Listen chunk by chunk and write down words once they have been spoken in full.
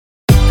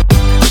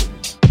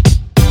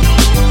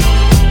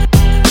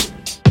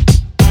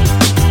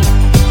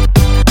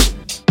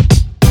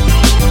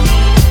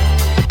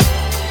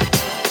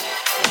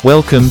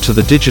Welcome to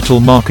the Digital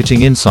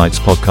Marketing Insights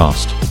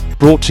podcast,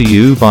 brought to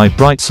you by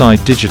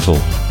Brightside Digital.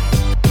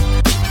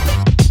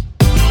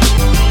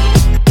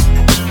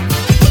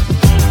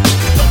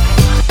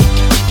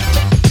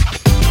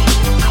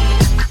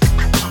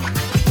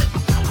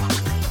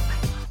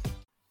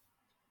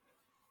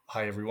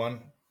 Hi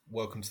everyone,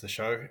 welcome to the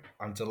show.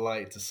 I'm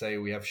delighted to say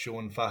we have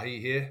Seán Fahey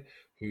here,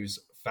 who's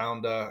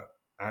founder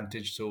and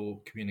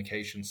digital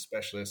communications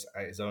specialist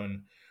at his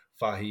own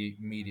Fahey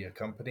media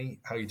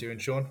company. How are you doing,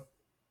 Seán?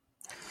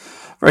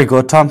 Very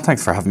good, Tom.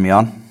 Thanks for having me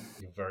on.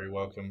 You're very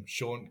welcome.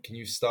 Seán, can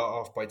you start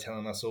off by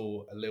telling us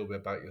all a little bit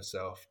about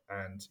yourself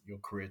and your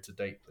career to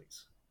date,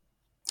 please?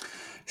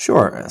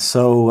 Sure.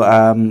 So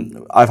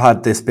I've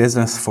had this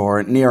business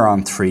for near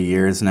on 3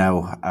 years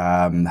now,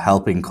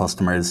 helping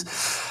customers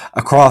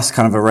across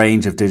kind of a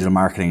range of digital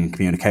marketing and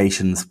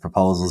communications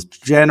proposals,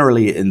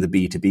 generally in the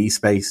B2B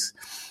space.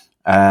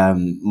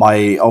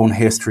 My own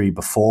history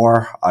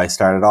before I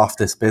started off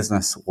this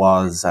business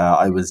was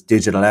I was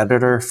digital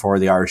editor for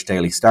the Irish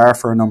Daily Star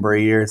for a number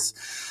of years,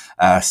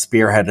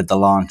 spearheaded the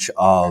launch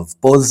of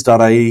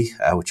Buzz.ie,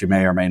 which you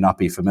may or may not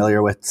be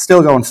familiar with.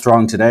 Still going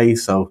strong today,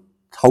 so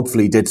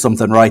hopefully did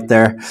something right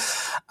there.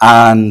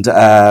 And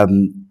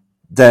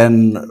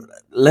then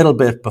a little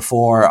bit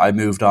before I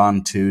moved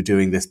on to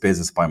doing this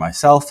business by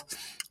myself,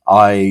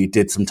 I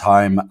did some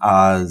time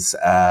as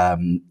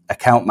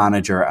account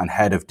manager and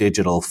head of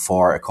digital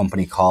for a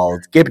company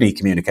called Gibney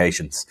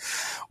Communications,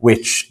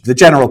 which the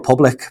general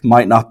public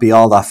might not be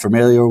all that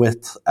familiar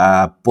with,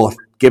 but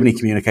Gibney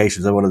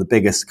Communications are one of the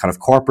biggest kind of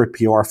corporate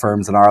PR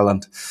firms in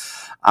Ireland.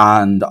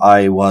 And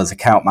I was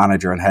account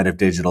manager and head of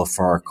digital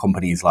for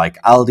companies like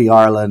Aldi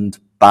Ireland,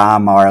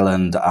 BAM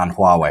Ireland, and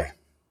Huawei.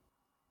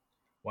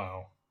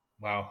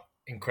 Wow.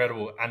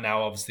 Incredible. And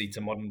now obviously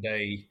to modern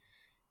day,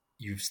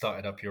 you've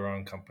started up your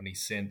own company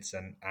since,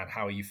 and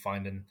how are you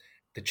finding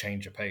the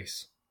change of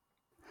pace?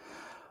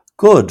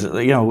 Good.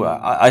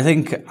 I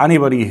think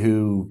anybody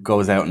who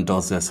goes out and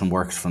does this and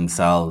works for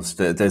themselves,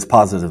 there's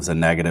positives and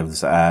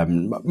negatives.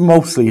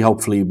 Mostly,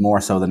 hopefully, more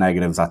so the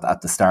negatives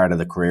at the start of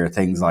the career.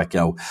 Things like,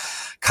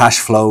 cash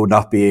flow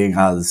not being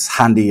as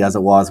handy as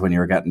it was when you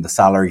were getting the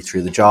salary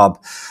through the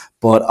job.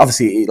 But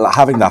obviously,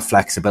 having that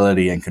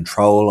flexibility and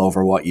control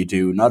over what you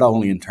do, not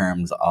only in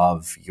terms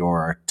of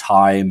your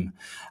time,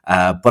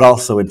 but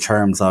also in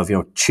terms of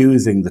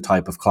choosing the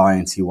type of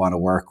clients you want to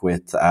work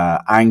with,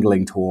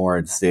 angling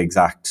towards the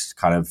exact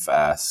kind of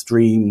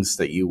streams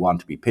that you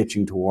want to be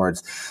pitching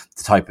towards,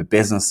 the type of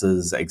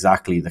businesses,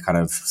 exactly the kind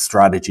of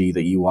strategy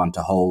that you want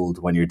to hold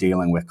when you're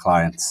dealing with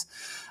clients.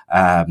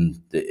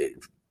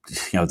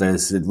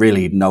 There's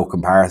really no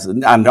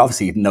comparison, and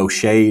obviously no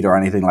shade or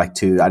anything like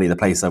to any of the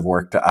places I've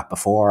worked at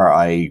before.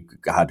 I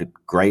had a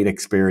great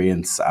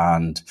experience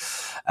and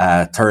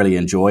thoroughly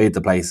enjoyed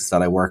the places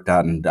that I worked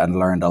at and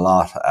learned a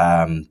lot.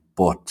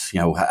 But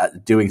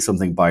doing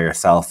something by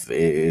yourself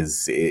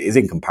is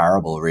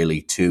incomparable,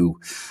 really, to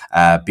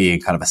being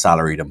kind of a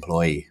salaried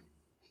employee.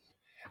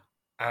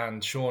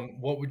 And Seán,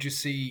 what would you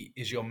see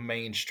is your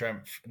main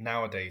strength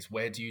nowadays?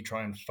 Where do you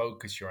try and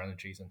focus your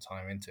energies and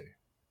time into?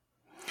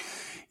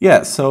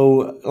 Yeah,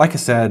 so like I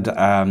said,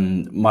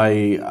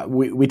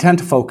 we tend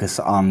to focus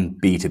on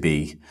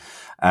B2B.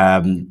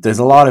 There's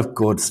a lot of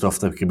good stuff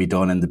that can be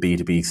done in the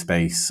B2B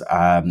space,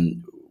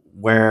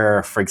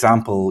 where, for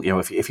example,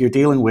 if you're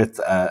dealing with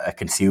a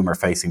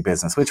consumer-facing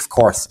business, which of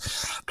course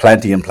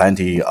plenty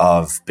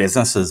of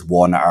businesses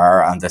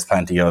are, and there's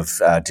plenty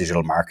of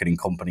digital marketing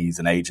companies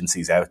and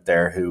agencies out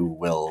there who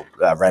will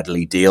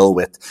readily deal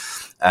with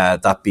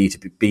that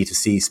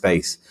B2C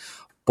space.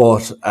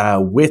 But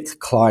with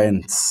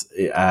clients,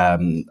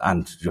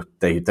 and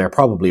they're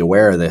probably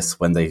aware of this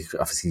when they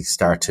obviously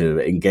start to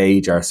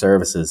engage our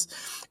services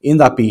in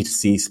that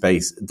B2C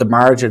space, the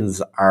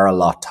margins are a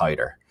lot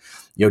tighter.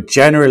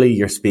 Generally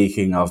you're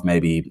speaking of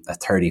maybe a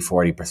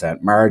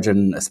 30-40%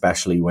 margin,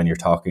 especially when you're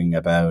talking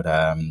about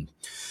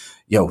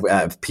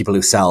people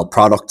who sell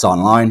products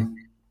online,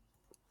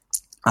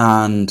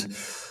 and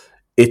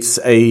it's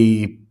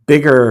a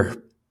bigger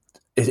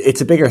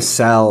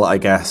sell, I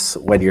guess,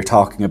 when you're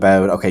talking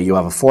about, okay, you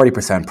have a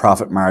 40%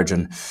 profit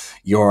margin,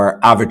 your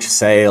average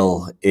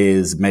sale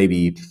is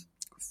maybe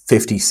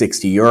 50,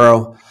 60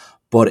 euro.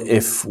 But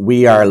if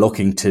we are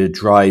looking to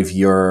drive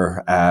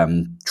your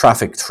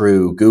traffic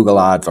through Google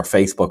ads or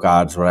Facebook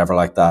ads, whatever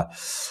like that,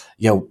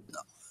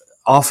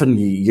 often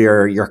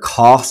your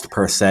cost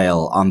per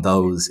sale on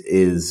those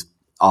is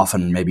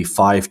often maybe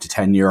 5 to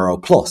 10 euro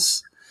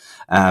plus.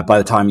 By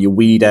the time you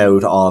weed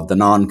out all of the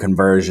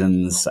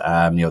non-conversions,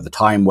 the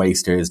time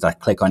wasters that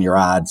click on your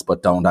ads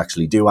but don't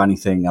actually do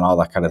anything and all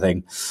that kind of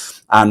thing.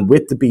 And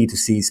with the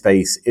B2C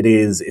space,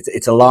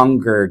 it's a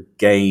longer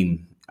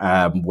game,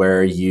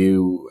 where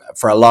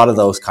for a lot of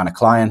those kind of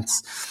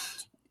clients,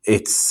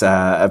 it's you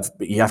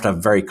have to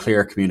have very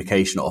clear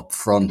communication up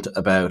front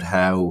about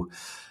how,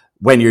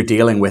 when you're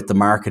dealing with the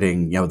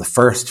marketing, the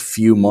first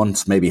few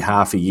months, maybe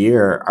half a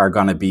year, are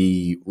going to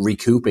be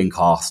recouping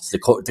costs, the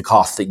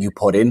costs that you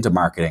put into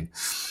marketing.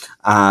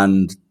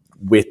 And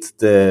with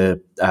the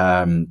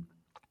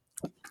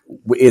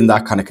in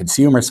that kind of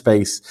consumer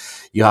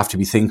space, you have to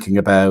be thinking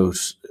about,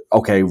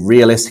 okay,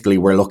 realistically,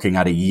 we're looking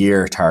at a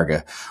year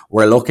target.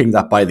 We're looking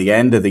that by the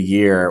end of the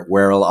year,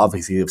 we'll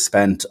obviously have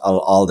spent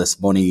all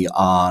this money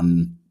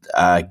on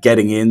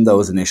getting in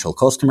those initial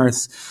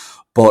customers,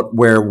 but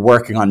we're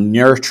working on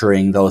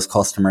nurturing those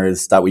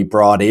customers that we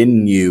brought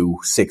in new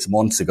 6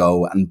 months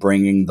ago and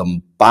bringing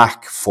them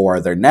back for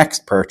their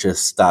next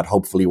purchase that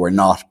hopefully we're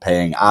not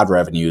paying ad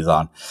revenues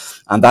on.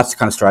 And that's the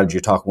kind of strategy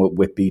you're talking about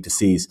with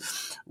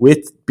B2Cs.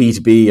 With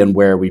B2B and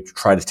where we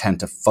tend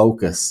to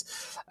focus,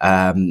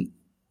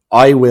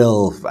 I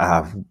will,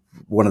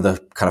 one of the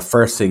kind of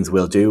first things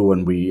we'll do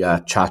when we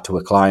chat to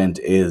a client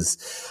is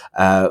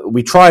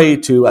we try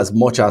to, as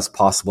much as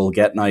possible,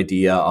 get an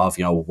idea of,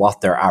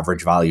 what their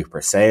average value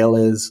per sale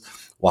is,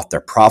 what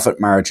their profit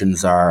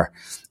margins are.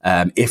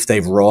 If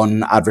they've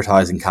run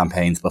advertising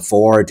campaigns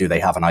before, do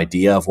they have an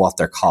idea of what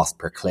their cost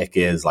per click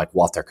is, like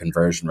what their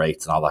conversion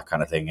rates and all that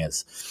kind of thing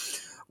is.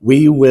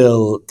 We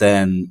will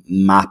then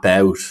map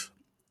out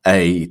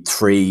a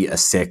 3, a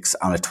 6,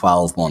 and a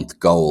 12-month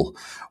goal,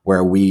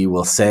 where we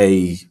will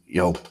say,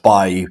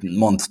 by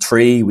month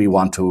 3, we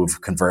want to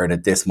have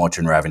converted this much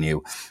in revenue.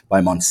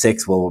 By month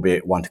 6, we'll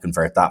want to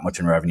convert that much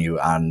in revenue.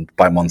 And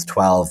by month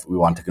 12, we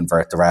want to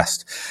convert the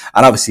rest.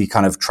 And obviously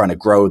kind of trying to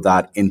grow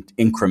that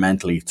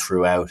incrementally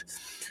throughout.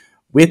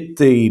 With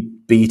the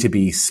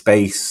B2B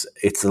space,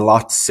 it's a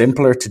lot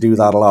simpler to do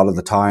that a lot of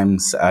the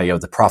times.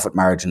 The profit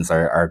margins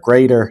are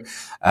greater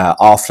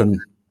often.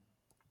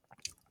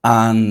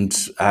 And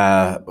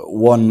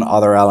one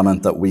other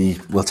element that we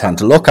will tend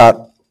to look at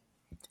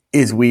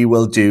is we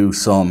will do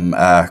some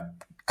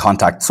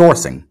contact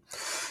sourcing.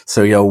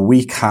 So,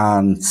 we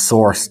can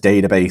source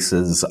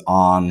databases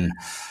on,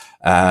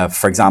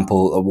 for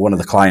example, one of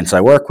the clients I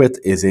work with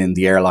is in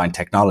the airline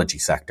technology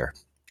sector,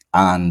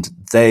 and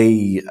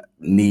they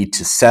need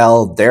to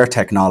sell their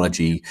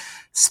technology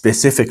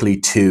specifically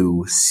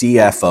to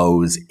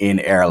CFOs in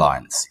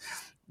airlines.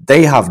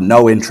 They have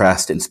no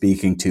interest in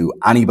speaking to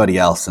anybody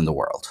else in the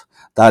world.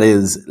 That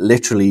is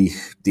literally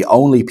the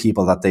only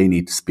people that they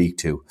need to speak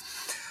to.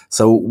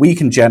 So we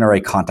can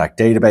generate contact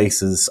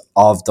databases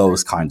of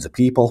those kinds of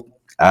people.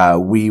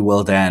 We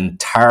will then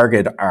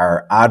target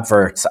our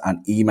adverts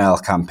and email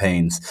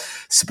campaigns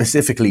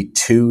specifically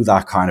to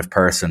that kind of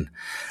person.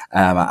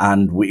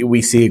 And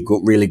we see a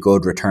really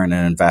good return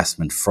on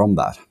investment from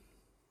that.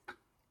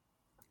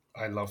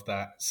 I love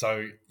that.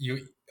 So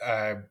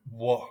I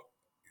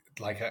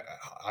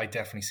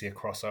definitely see a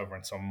crossover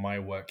in some of my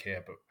work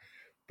here, but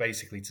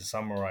basically to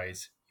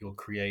summarize, you're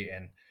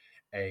creating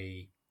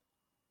a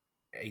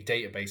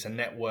database, a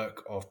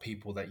network of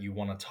people that you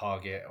want to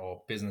target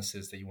or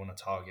businesses that you want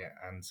to target,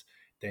 and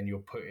then you're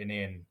putting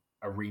in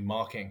a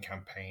remarketing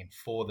campaign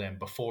for them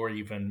before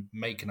even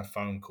making a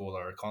phone call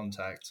or a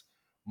contact,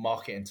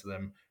 marketing to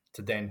them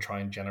to then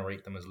try and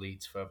generate them as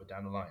leads further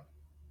down the line.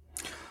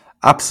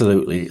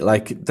 Absolutely.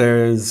 Like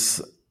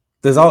there's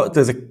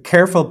a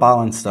careful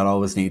balance that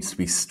always needs to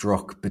be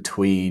struck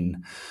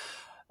between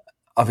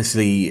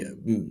obviously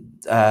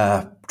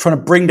trying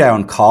to bring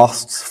down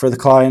costs for the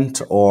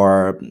client,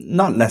 or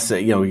not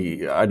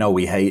necessarily, I know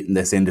we hate in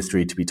this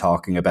industry to be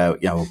talking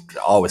about,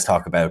 always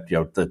talk about,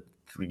 you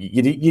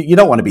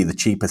don't want to be the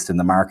cheapest in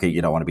the market.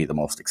 You don't want to be the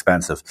most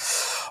expensive,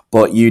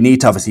 but you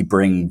need to obviously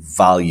bring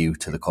value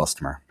to the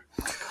customer.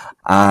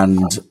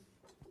 And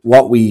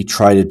what we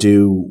try to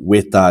do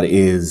with that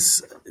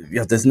is,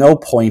 there's no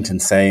point in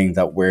saying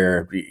that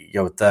we're,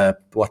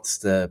 what's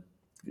the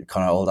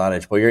kind of old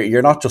adage, but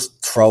you're not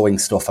just throwing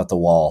stuff at the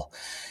wall.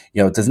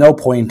 There's no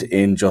point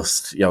in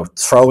just,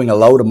 throwing a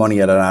load of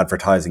money at an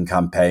advertising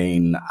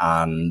campaign.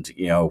 And,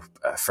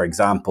 for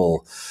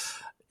example,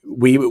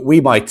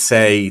 we might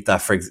say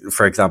that,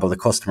 for example, the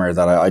customer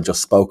that I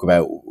just spoke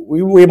about,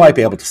 we might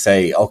be able to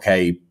say,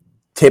 okay,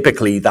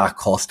 typically that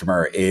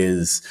customer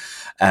is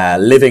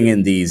living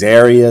in these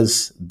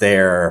areas.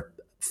 They're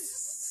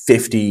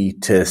 50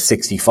 to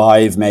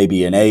 65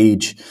 maybe in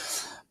age.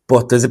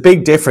 But there's a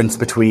big difference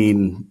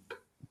between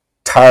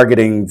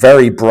targeting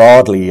very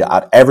broadly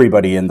at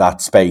everybody in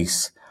that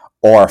space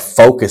or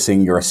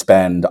focusing your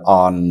spend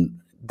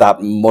on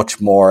that much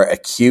more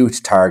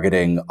acute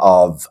targeting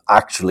of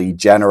actually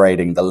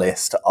generating the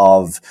list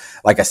of,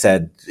 like I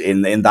said,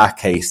 in that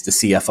case, the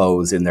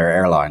CFOs in their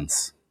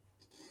airlines.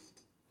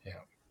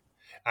 Yeah.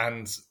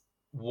 And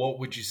what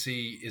would you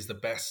see is the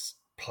best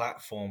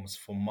platforms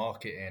for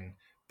marketing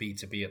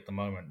B2B at the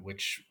moment?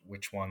 Which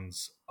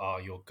ones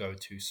are your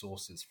go-to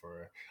sources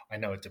for? I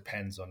know it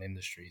depends on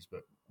industries,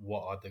 but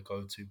what are the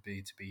go-to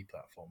B2B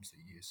platforms that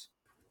you use?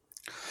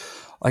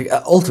 Like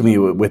ultimately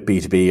with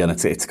B2B, and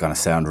it's going to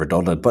sound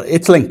redundant, but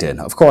it's LinkedIn.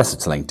 Of course,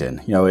 it's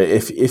LinkedIn.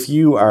 If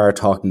you are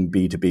talking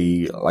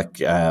B2B, like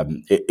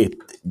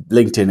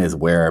LinkedIn is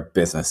where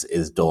business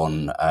is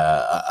done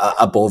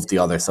above the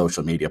other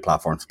social media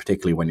platforms,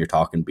 particularly when you're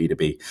talking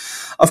B2B.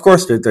 Of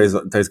course,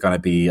 there's going to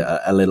be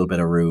a little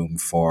bit of room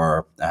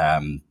for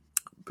kind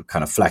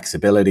of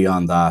flexibility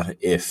on that.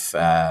 If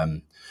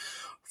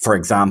For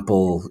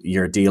example,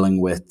 you're dealing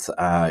with,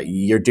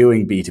 you're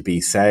doing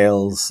B2B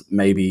sales.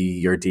 Maybe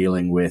you're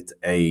dealing with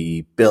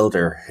a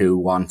builder who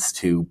wants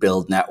to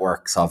build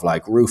networks of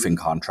like roofing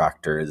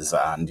contractors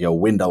and,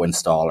 window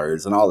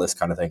installers and all this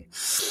kind of thing.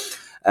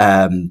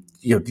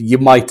 You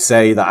might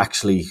say that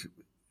actually,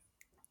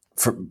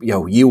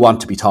 you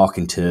want to be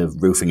talking to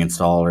roofing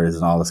installers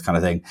and all this kind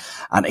of thing.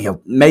 And,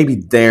 maybe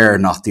they're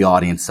not the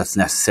audience that's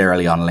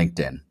necessarily on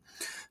LinkedIn.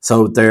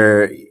 So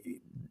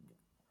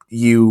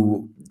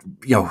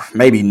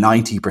maybe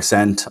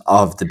 90%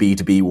 of the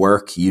B2B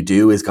work you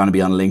do is going to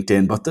be on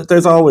LinkedIn, but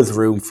there's always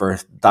room for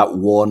that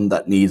one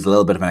that needs a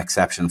little bit of an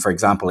exception. For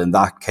example, in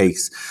that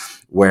case,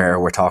 where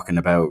we're talking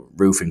about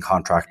roofing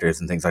contractors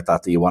and things like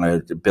that you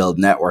want to build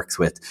networks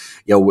with,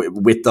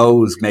 with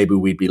those, maybe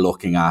we'd be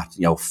looking at,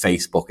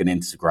 Facebook and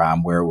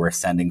Instagram, where we're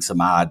sending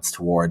some ads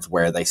towards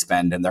where they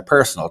spend in their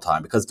personal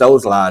time, because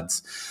those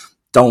lads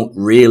don't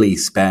really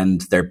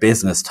spend their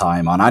business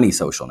time on any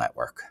social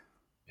network.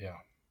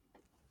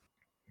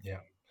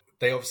 Yeah.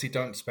 They obviously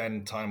don't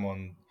spend time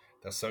on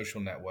their social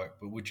network,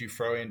 but would you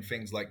throw in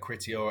things like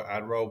Criteo or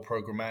ad roll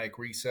programmatic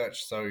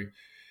research? So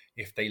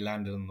if they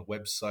landed on the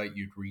website,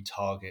 you'd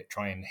retarget,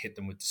 try and hit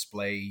them with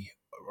display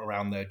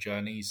around their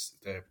journeys,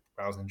 their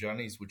browsing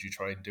journeys. Would you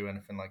try and do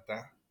anything like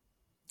that?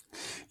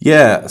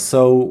 Yeah,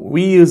 so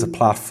we use a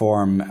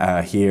platform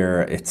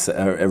here. It's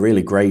a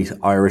really great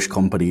Irish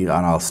company, and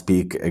I'll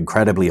speak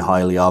incredibly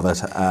highly of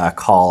it,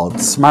 called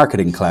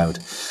Smarketing Cloud.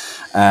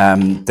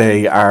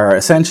 They are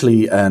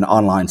essentially an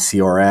online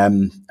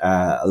CRM,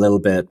 a little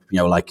bit,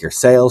 like your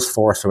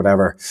Salesforce or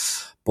whatever.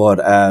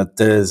 But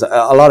there's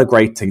a lot of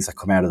great things that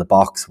come out of the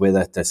box with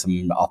it. There's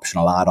some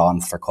optional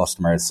add-ons for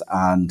customers,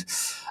 and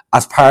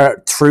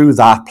through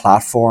that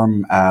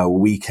platform,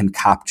 we can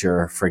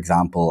capture, for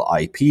example,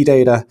 IP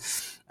data.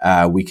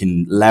 We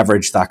can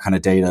leverage that kind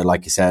of data,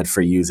 like you said,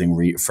 for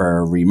using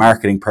for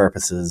remarketing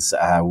purposes.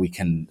 We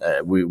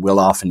will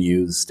often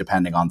use,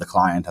 depending on the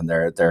client and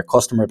their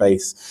customer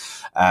base.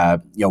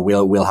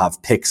 We'll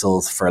have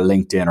pixels for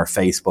LinkedIn or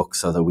Facebook,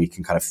 so that we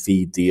can kind of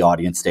feed the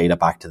audience data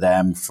back to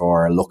them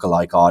for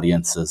lookalike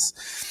audiences.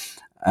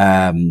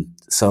 And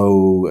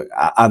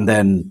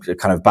then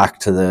kind of back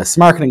to the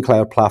Smarketing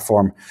Cloud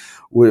platform,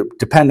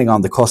 depending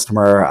on the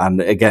customer,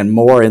 and again,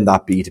 more in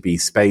that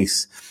B2B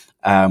space,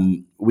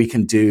 we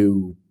can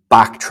do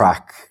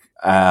backtrack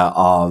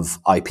of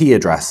IP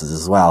addresses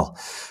as well.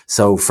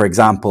 So, for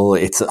example,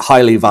 it's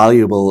highly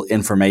valuable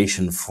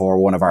information for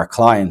one of our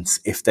clients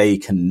if they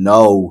can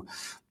know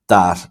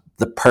that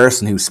the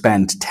person who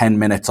spent 10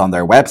 minutes on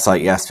their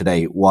website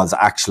yesterday was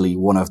actually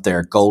one of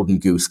their golden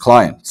goose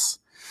clients.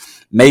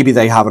 Maybe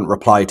they haven't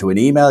replied to an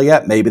email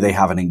yet, maybe they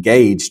haven't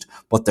engaged,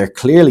 but they're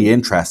clearly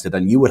interested,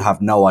 and you would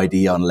have no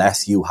idea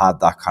unless you had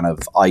that kind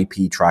of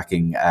IP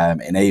tracking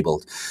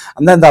enabled.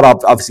 And then that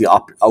obviously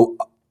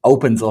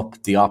opens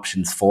up the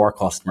options for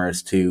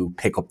customers to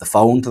pick up the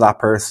phone to that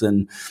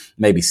person,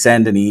 maybe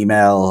send an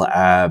email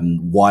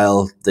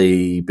while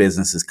the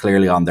business is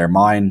clearly on their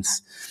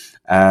minds.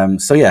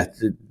 So yeah,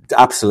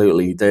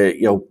 absolutely.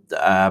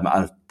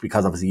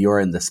 Because obviously you're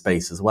in this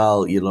space as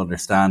well, you'll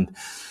understand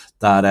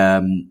that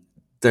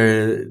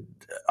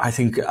I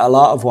think a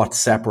lot of what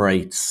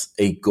separates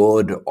a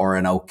good or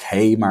an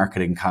okay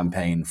marketing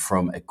campaign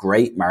from a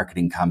great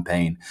marketing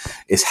campaign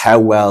is how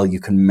well you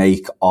can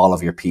make all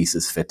of your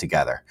pieces fit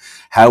together,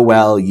 how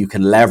well you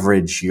can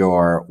leverage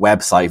your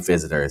website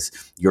visitors,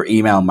 your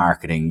email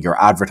marketing,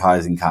 your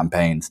advertising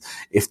campaigns.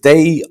 If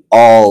they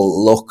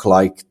all look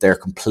like they're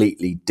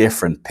completely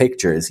different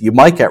pictures, you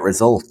might get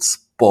results,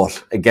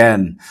 but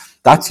again,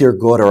 that's your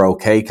good or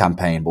okay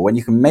campaign. But when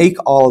you can make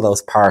all of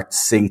those parts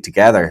sync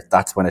together,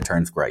 that's when it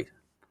turns great.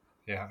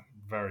 Yeah,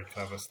 very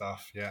clever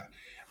stuff. Yeah.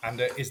 And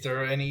is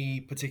there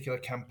any particular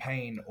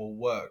campaign or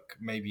work,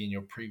 maybe in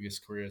your previous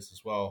careers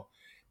as well,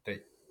 that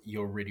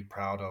you're really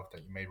proud of,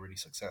 that you made really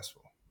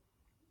successful?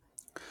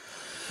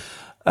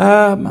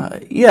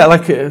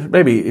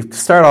 Maybe to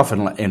start off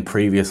in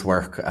previous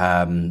work,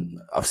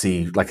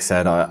 obviously, like I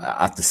said,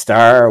 at the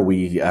start,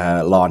 we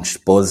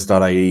launched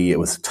Buzz.ie. It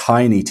was a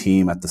tiny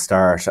team at the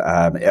start.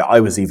 I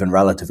was even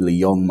relatively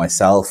young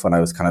myself when I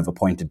was kind of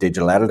appointed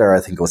digital editor. I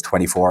think it was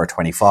 24 or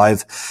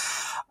 25.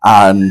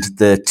 And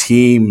the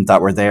team that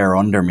were there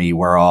under me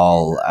were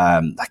all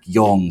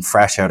young,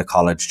 fresh out of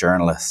college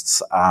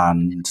journalists.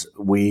 And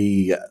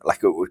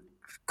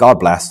God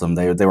bless them.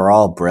 They were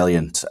all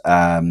brilliant.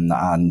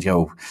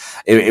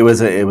 It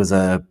was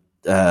a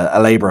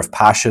labor of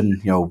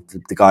passion.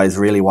 The guys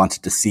really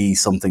wanted to see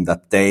something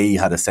that they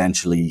had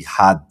essentially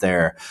had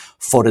their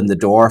foot in the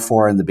door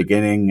for in the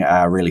beginning,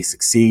 really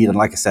succeed. And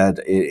like I said,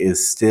 it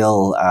is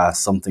still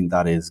something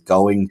that is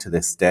going to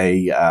this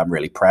day. I'm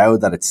really proud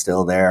that it's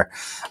still there,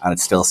 and it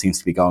still seems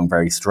to be going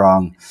very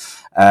strong.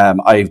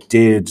 I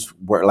did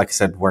work, like I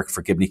said, work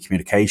for Gibney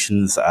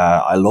Communications.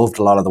 I loved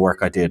a lot of the work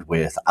I did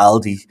with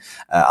Aldi.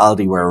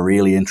 Aldi were a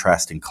really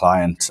interesting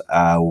client.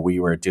 We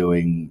were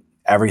doing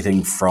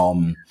everything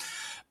from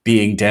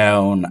being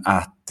down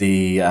at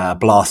the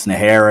Blas na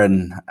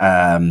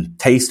HÉireann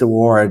Taste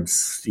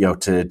Awards,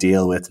 to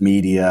deal with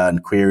media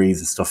and queries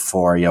and stuff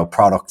for,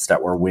 products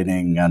that were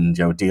winning, and,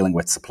 dealing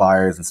with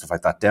suppliers and stuff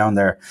like that down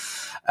there.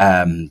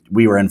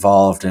 We were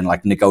involved in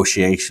like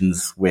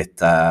negotiations with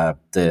the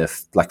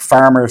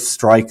farmers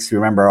strikes. You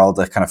remember all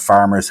the kind of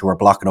farmers who were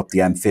blocking up the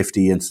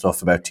M50 and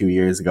stuff about 2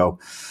 years ago.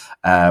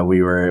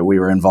 We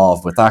were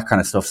involved with that kind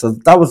of stuff. So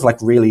that was like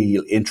really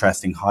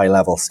interesting, high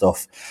level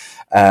stuff.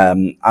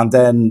 And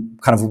then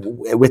kind of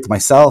with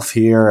myself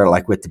here,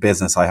 like with the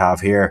business I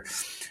have here,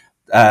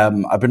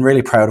 I've been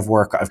really proud of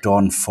work I've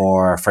done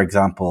for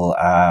example,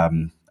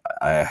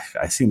 I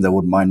assume they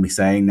wouldn't mind me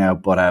saying now,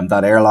 but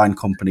that airline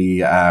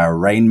company,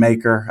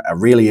 Rainmaker, a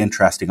really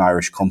interesting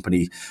Irish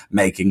company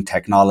making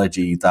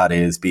technology that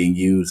is being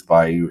used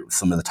by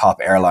some of the top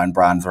airline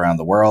brands around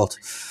the world.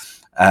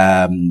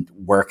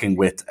 Working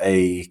with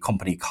a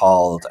company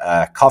called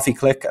Coffee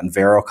Click and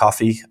Vero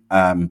Coffee,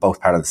 both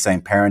part of the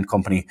same parent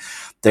company.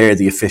 They're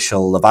the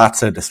official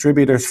Lavazza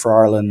distributors for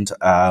Ireland.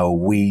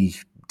 We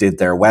did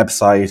their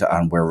website,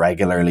 and we're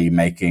regularly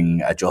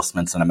making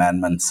adjustments and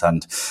amendments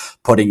and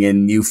putting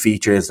in new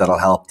features that'll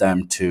help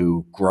them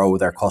to grow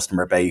their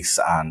customer base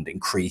and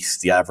increase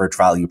the average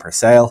value per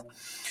sale.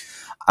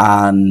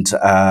 And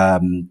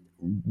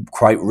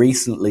quite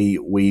recently,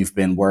 we've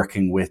been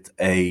working with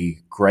a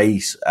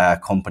great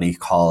company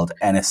called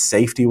Ennis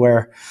Safety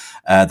Wear.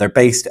 They're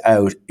based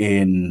out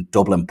in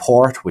Dublin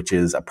Port, which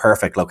is a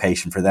perfect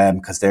location for them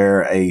because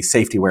they're a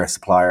safety wear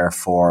supplier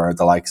for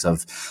the likes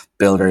of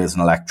builders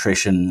and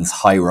electricians,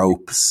 high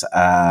ropes,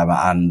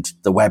 and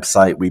the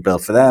website we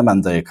built for them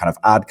and the kind of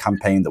ad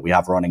campaign that we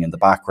have running in the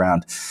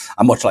background.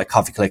 And much like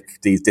Coffee Click,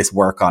 this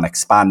work on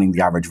expanding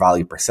the average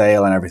value per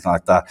sale and everything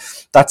like that.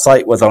 That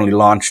site was only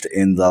launched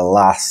in the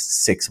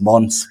last 6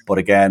 months, but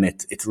again,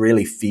 it's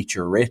really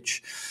feature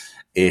rich.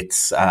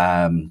 It's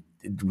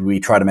we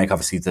try to make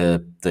obviously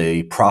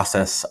the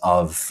process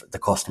of the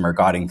customer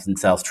guiding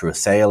themselves through a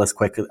sale as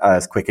quick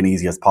and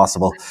easy as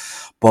possible,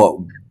 but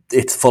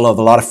it's full of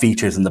a lot of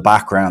features in the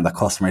background that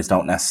customers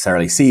don't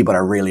necessarily see but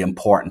are really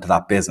important to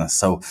that business.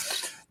 So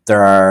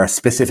there are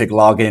specific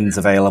logins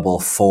available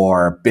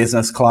for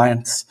business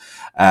clients.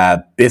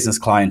 Business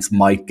clients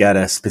might get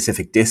a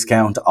specific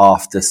discount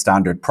off the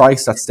standard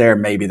price that's there.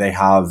 Maybe they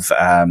have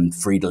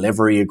free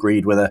delivery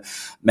agreed with it.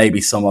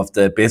 Maybe some of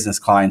the business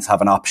clients have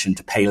an option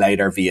to pay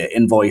later via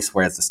invoice,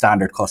 whereas the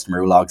standard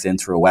customer who logs in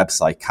through a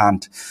website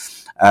can't.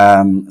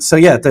 So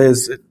yeah,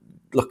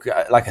 look,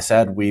 like I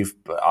said,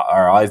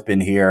 I've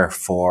been here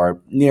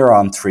for near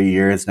on 3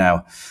 years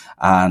now,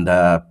 and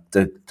I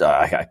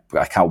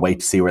can't wait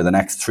to see where the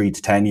next 3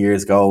 to 10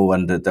 years go,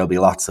 and there'll be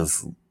lots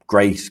of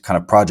great kind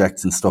of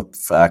projects and stuff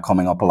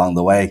coming up along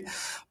the way.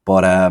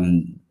 But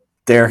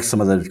they're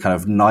some of the kind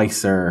of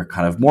nicer,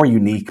 kind of more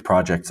unique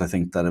projects I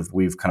think that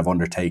we've kind of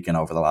undertaken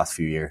over the last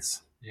few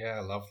years. Yeah,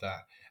 I love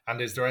that. And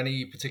is there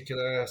any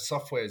particular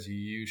softwares you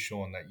use,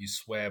 Seán, that you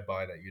swear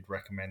by that you'd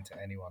recommend to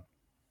anyone?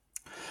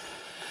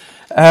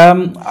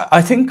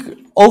 I think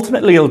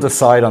ultimately it'll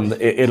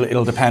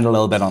depend a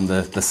little bit on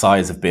the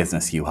size of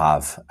business you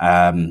have.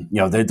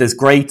 There's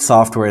great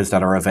softwares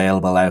that are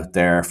available out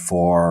there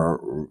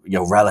for,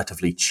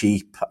 relatively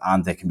cheap,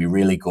 and they can be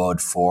really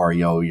good for,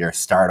 your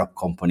startup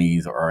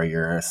companies or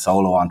your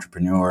solo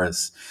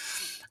entrepreneurs.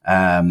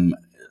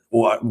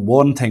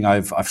 One thing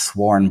I've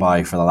sworn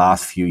by for the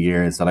last few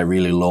years that I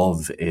really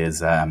love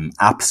is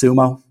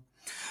AppSumo.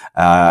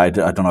 I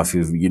don't know if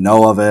you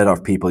know of it or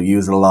if people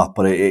use it a lot,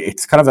 but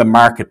it's kind of a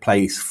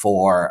marketplace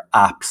for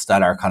apps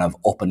that are kind of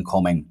up and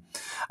coming.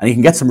 And you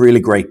can get some really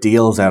great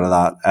deals out of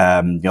that.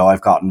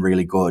 I've gotten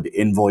really good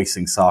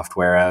invoicing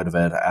software out of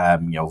it,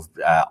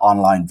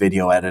 online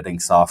video editing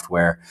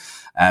software.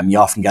 You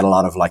often get a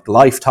lot of like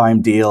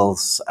lifetime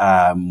deals,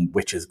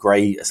 which is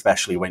great,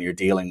 especially when you're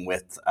dealing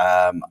with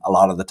a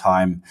lot of the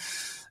time.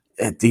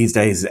 These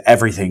days,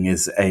 everything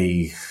is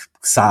a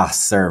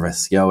SaaS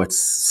service. It's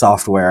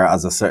software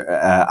as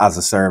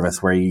a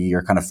service where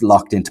you're kind of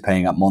locked into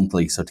paying it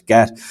monthly. So to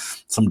get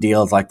some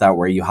deals like that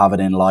where you have it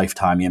in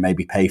lifetime, you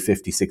maybe pay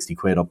 50, 60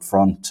 quid up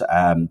front.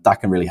 That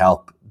can really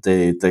help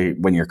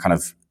when you're kind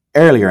of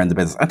earlier in the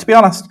business. And to be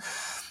honest,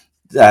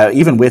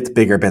 even with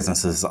bigger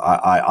businesses,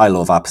 I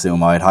love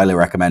AppSumo. I'd highly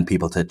recommend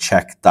people to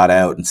check that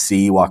out and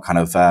see what kind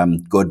of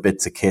good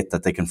bits of kit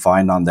that they can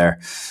find on there.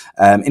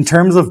 In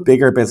terms of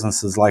bigger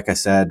businesses, like I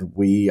said,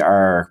 we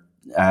are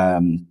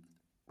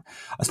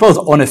I suppose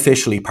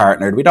unofficially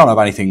partnered. We don't have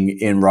anything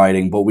in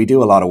writing, but we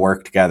do a lot of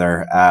work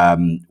together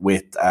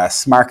with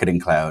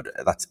Smarketing Cloud.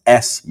 That's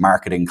S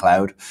Marketing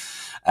Cloud.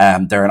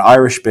 They're an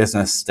Irish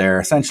business. They're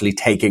essentially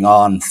taking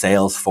on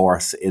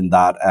Salesforce in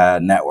that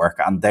network,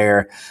 and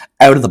they're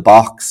out of the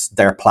box.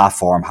 Their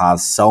platform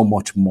has so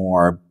much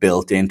more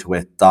built into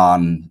it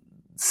than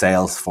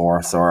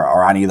Salesforce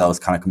or any of those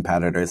kind of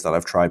competitors that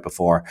I've tried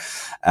before.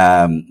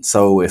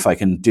 So if I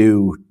can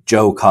do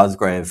Joe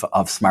Cosgrave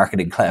of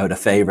Smarketing Cloud a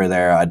favor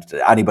there,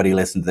 anybody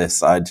listen to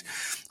this, I'd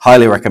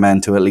highly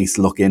recommend to at least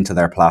look into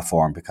their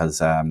platform because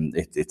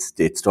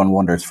it's done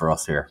wonders for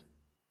us here.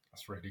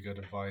 That's really good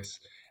advice.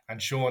 And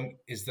Seán,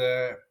 is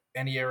there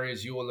any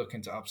areas you're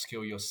looking to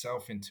upskill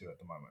yourself into at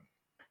the moment?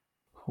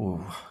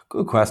 Ooh,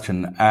 good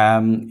question.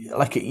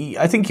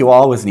 I think you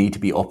always need to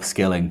be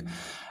upskilling.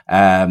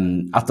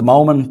 At the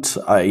moment,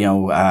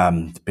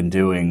 been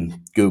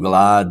doing Google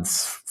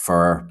Ads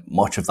for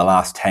much of the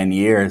last 10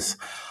 years.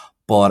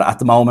 But at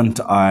the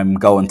moment, I'm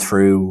going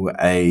through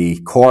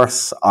a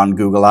course on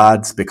Google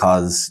Ads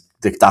because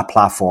that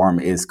platform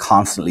is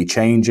constantly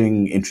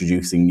changing,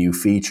 introducing new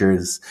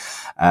features,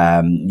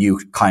 new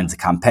kinds of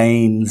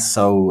campaigns.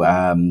 So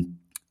I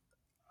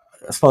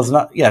suppose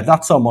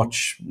not so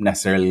much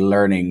necessarily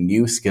learning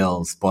new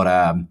skills,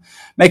 but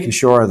making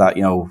sure that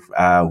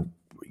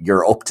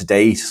you're up to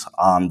date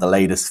on the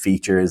latest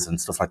features and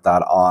stuff like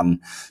that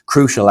on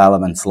crucial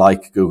elements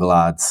like Google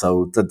Ads.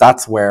 So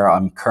that's where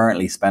I'm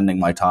currently spending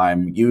my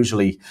time.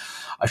 Usually,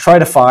 I try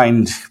to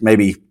find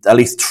maybe at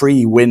least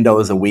 3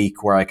 windows a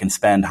week where I can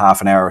spend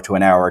half an hour to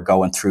an hour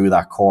going through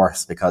that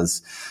course,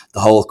 because the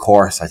whole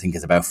course I think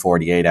is about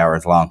 48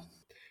 hours long.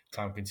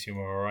 Time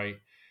consumer, all right.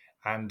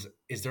 And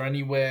is there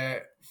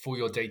anywhere for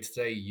your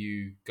day-to-day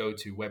you go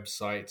to,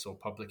 websites or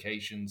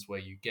publications, where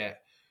you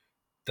get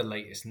the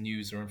latest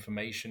news or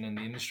information in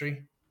the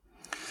industry?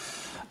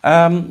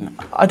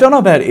 I don't know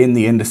about in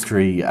the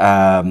industry.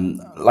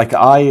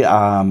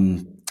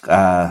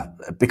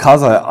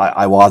 Because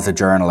I was a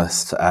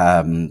journalist,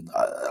 I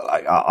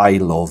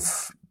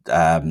love,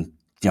 a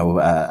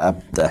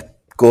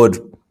good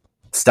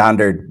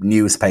standard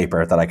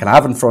newspaper that I can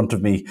have in front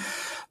of me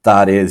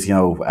that is,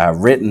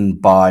 written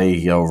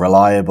by,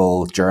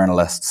 reliable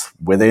journalists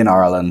within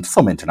Ireland,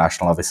 some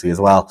international obviously as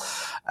well.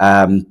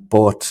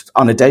 But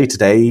on a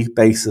day-to-day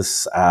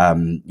basis,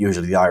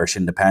 usually the Irish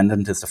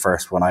Independent is the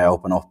first one I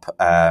open up.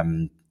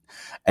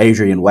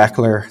 Adrian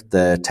Weckler,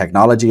 the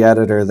technology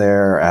editor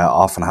there,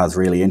 often has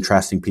really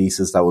interesting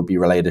pieces that would be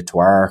related to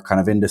our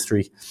kind of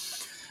industry.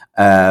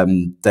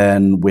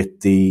 Then with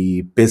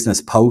the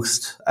Business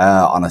Post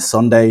on a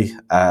Sunday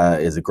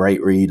is a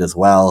great read as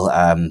well.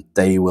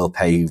 They will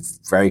pay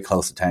very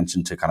close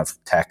attention to kind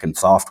of tech and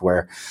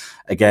software.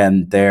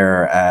 Again,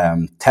 their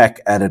tech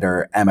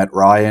editor, Emmett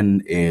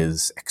Ryan,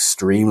 is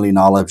extremely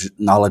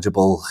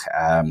knowledgeable.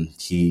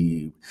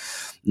 He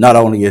not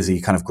only is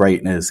he kind of great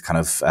in his kind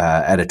of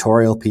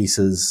editorial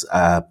pieces,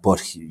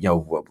 but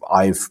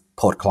I've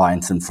put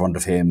clients in front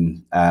of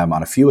him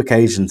on a few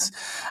occasions,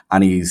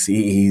 and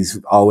he's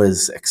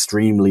always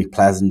extremely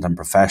pleasant and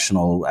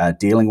professional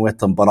dealing with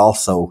them, but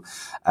also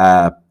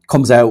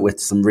comes out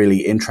with some really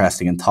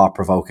interesting and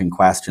thought-provoking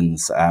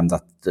questions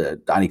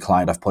that any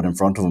client I've put in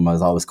front of him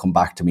has always come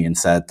back to me and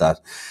said that,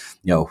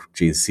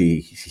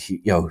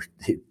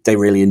 they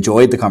really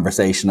enjoyed the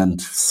conversation,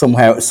 and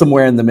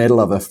somewhere in the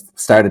middle of it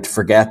started to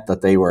forget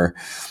that they were,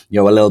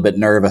 a little bit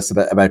nervous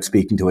about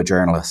speaking to a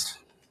journalist.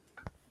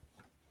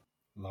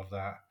 Love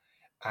that.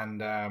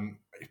 And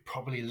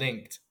probably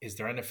linked, is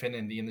there anything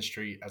in the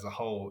industry as a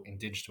whole, in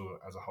digital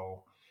as a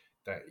whole,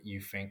 that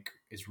you think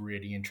is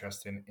really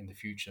interesting in the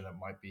future that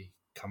might be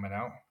coming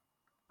out?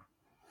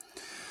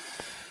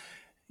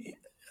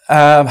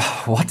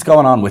 What's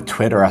going on with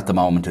Twitter at the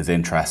moment is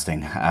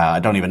interesting. I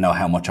don't even know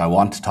how much I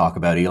want to talk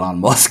about Elon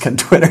Musk and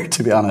Twitter,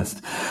 to be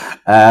honest.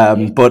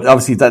 But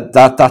obviously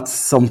that's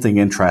something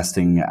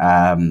interesting.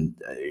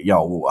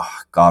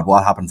 God,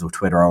 what happens with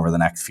Twitter over the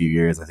next few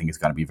years, I think is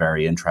going to be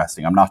very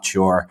interesting. I'm not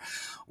sure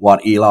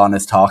what Elon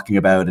is talking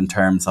about in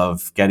terms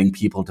of getting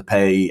people to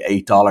pay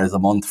 $8 a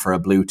month for a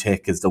blue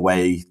tick is the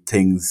way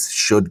things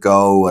should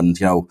go. And,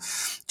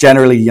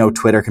 generally,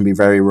 Twitter can be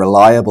very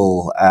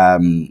reliable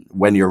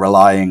when you're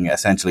relying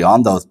essentially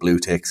on those blue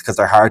ticks, because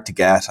they're hard to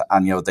get,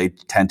 and, they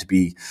tend to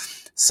be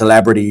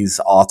celebrities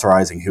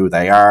authorizing who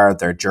they are.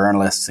 They're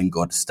journalists in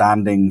good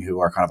standing who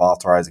are kind of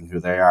authorizing who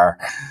they are.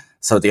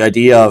 So the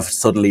idea of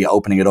suddenly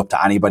opening it up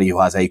to anybody who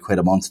has £8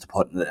 a month to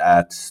put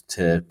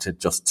to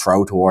just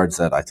throw towards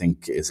it, I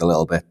think is a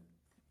little bit.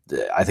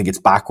 I think it's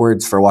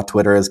backwards for what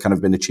Twitter has kind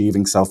of been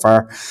achieving so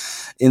far.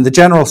 In the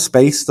general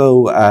space,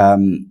 though,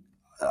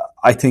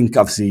 I think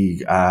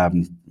obviously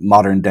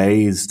modern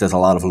days, there's a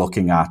lot of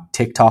looking at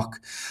TikTok.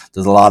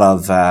 There's a lot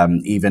of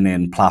even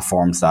in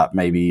platforms that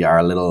maybe are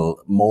a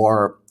little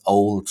more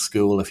old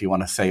school, if you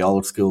want to say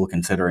old school,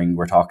 considering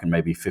we're talking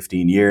maybe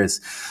 15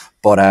 years.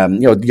 But,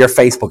 your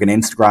Facebook and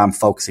Instagram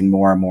focusing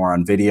more and more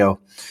on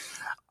video.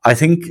 I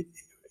think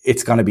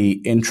it's going to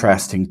be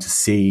interesting to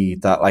see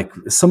that, like,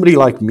 somebody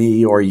like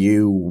me or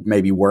you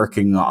maybe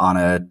working on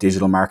a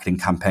digital marketing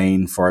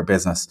campaign for a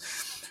business,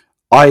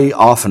 I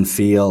often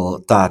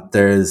feel that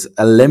there's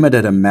a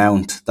limited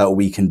amount that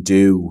we can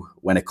do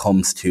when it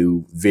comes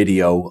to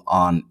video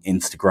on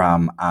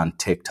Instagram and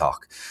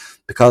TikTok.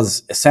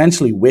 Because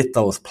essentially with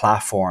those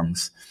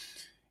platforms,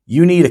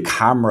 you need a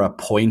camera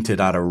pointed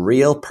at a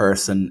real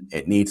person.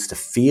 It needs to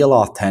feel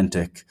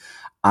authentic,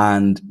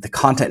 and the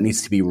content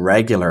needs to be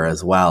regular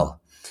as well.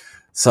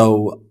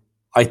 So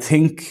I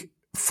think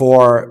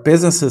for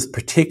businesses,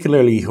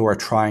 particularly who are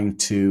trying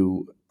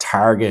to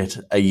target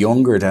a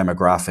younger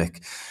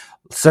demographic,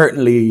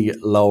 certainly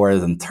lower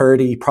than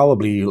 30,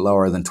 probably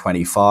lower than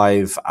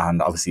 25.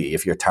 And obviously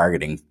if you're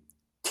targeting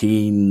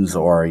teens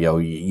or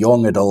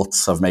young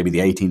adults of maybe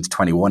the 18 to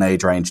 21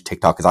 age range,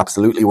 TikTok is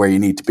absolutely where you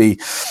need to be.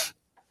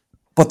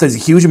 But there's a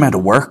huge amount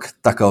of work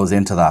that goes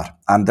into that.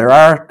 And there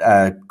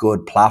are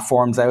good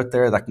platforms out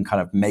there that can kind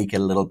of make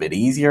it a little bit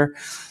easier.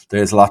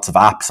 There's lots of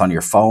apps on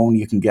your phone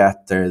you can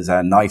get. There's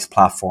nice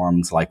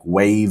platforms like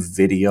Wave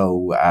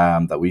Video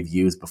that we've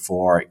used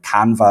before.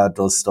 Canva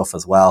does stuff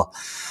as well,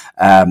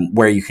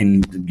 where you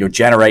can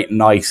generate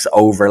nice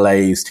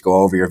overlays to go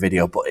over your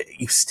video. But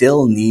you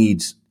still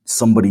need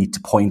somebody to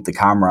point the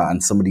camera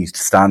and somebody to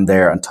stand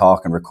there and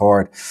talk and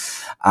record.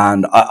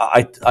 And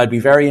I'd be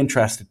very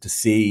interested to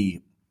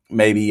see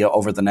maybe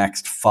over the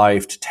next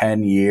 5 to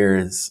 10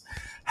 years,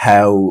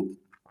 how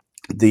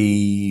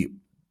the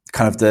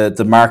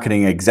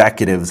marketing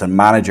executives and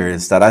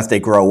managers, that as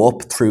they grow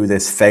up through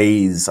this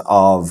phase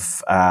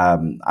of,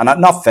 and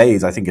not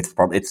phase, I think it's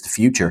the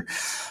future,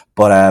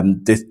 but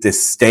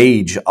this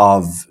stage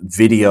of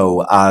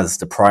video as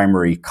the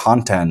primary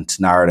content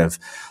narrative,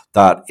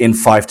 that in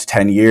 5 to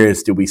 10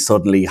 years, do we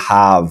suddenly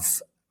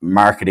have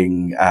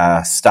marketing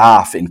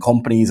staff in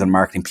companies and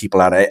marketing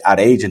people at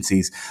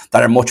agencies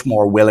that are much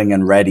more willing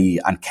and ready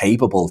and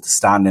capable to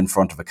stand in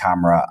front of a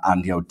camera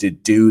and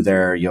do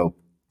their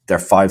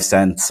 5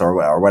 cents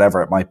or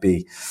whatever it might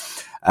be.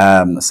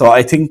 So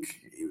I think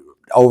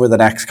over the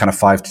next kind of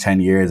 5 to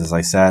 10 years, as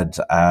I said,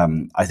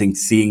 I think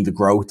seeing the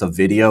growth of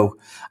video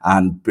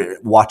and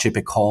watch it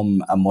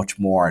become a much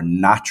more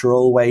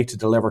natural way to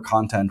deliver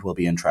content will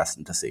be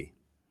interesting to see.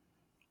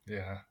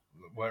 Yeah,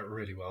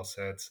 really well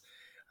said.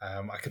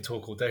 I could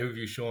talk all day with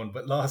you, Seán,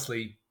 but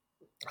lastly,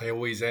 I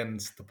always end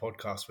the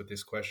podcast with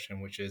this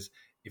question, which is,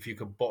 if you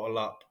could bottle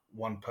up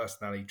one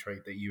personality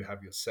trait that you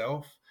have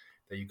yourself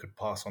that you could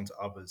pass on to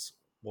others,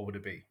 what would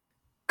it be?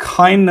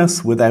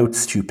 Kindness without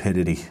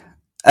stupidity.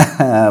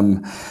 I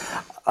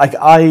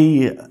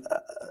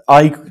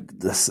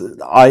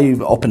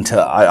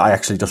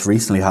actually just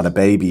recently had a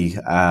baby.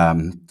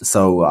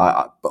 So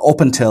up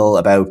until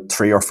about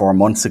 3 or 4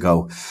 months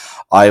ago,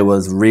 I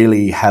was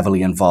really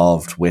heavily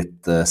involved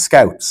with the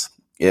Scouts.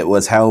 It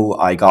was how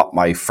I got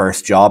my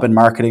first job in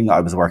marketing. I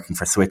was working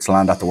for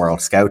Switzerland at the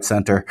World Scout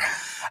Centre.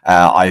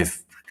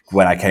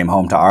 When I came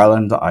home to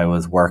Ireland, I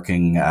was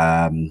working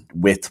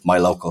with my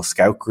local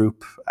scout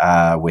group,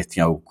 with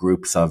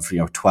groups of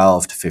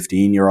 12 to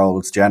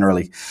 15-year-olds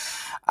generally.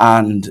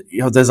 And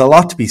there's a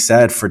lot to be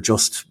said for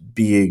just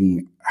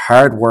being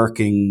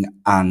hardworking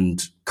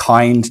and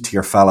kind to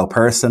your fellow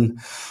person.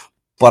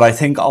 But I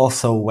think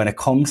also when it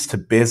comes to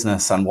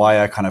business, and why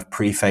I kind of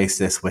preface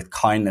this with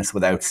kindness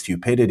without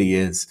stupidity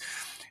is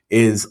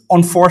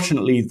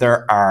unfortunately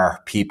there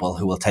are people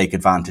who will take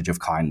advantage of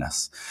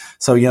kindness.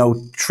 So,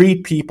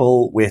 treat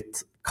people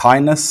with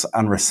kindness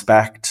and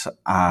respect,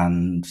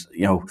 and,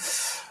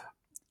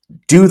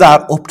 do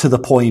that up to the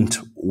point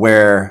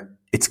where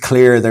it's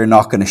clear they're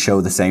not going to show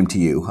the same to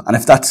you. And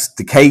if that's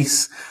the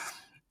case,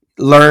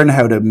 learn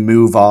how to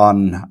move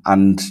on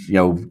and,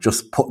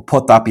 just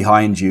put that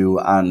behind you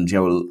and,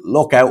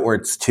 look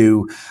outwards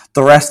to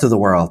the rest of the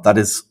world that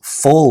is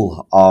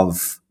full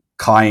of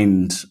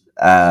kind,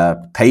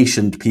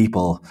 patient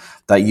people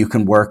that you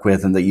can work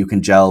with and that you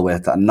can gel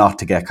with, and not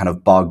to get kind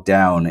of bogged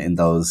down in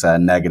those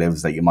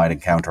negatives that you might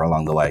encounter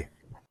along the way.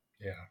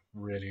 Yeah,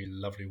 really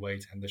lovely way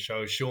to end the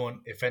show. Seán,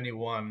 if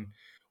anyone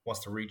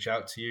wants to reach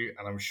out to you,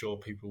 and I'm sure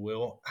people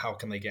will, how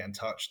can they get in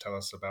touch? Tell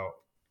us about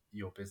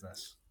your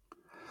business.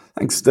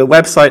 Thanks. The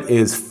website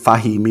is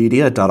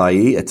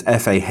faheymedia.ie. It's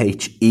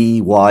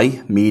Fahey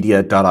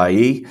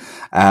media.ie.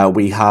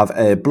 We have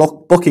a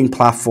booking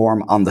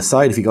platform on the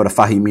site. If you go to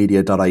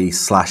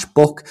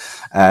faheymedia.ie/book,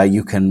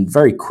 you can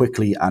very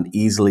quickly and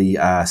easily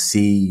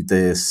see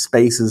the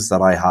spaces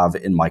that I have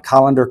in my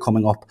calendar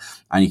coming up,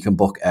 and you can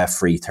book a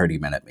free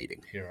 30-minute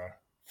meeting. Hero.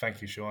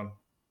 Thank you, Seán.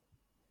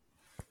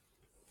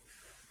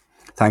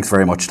 Thanks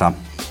very much, Tom.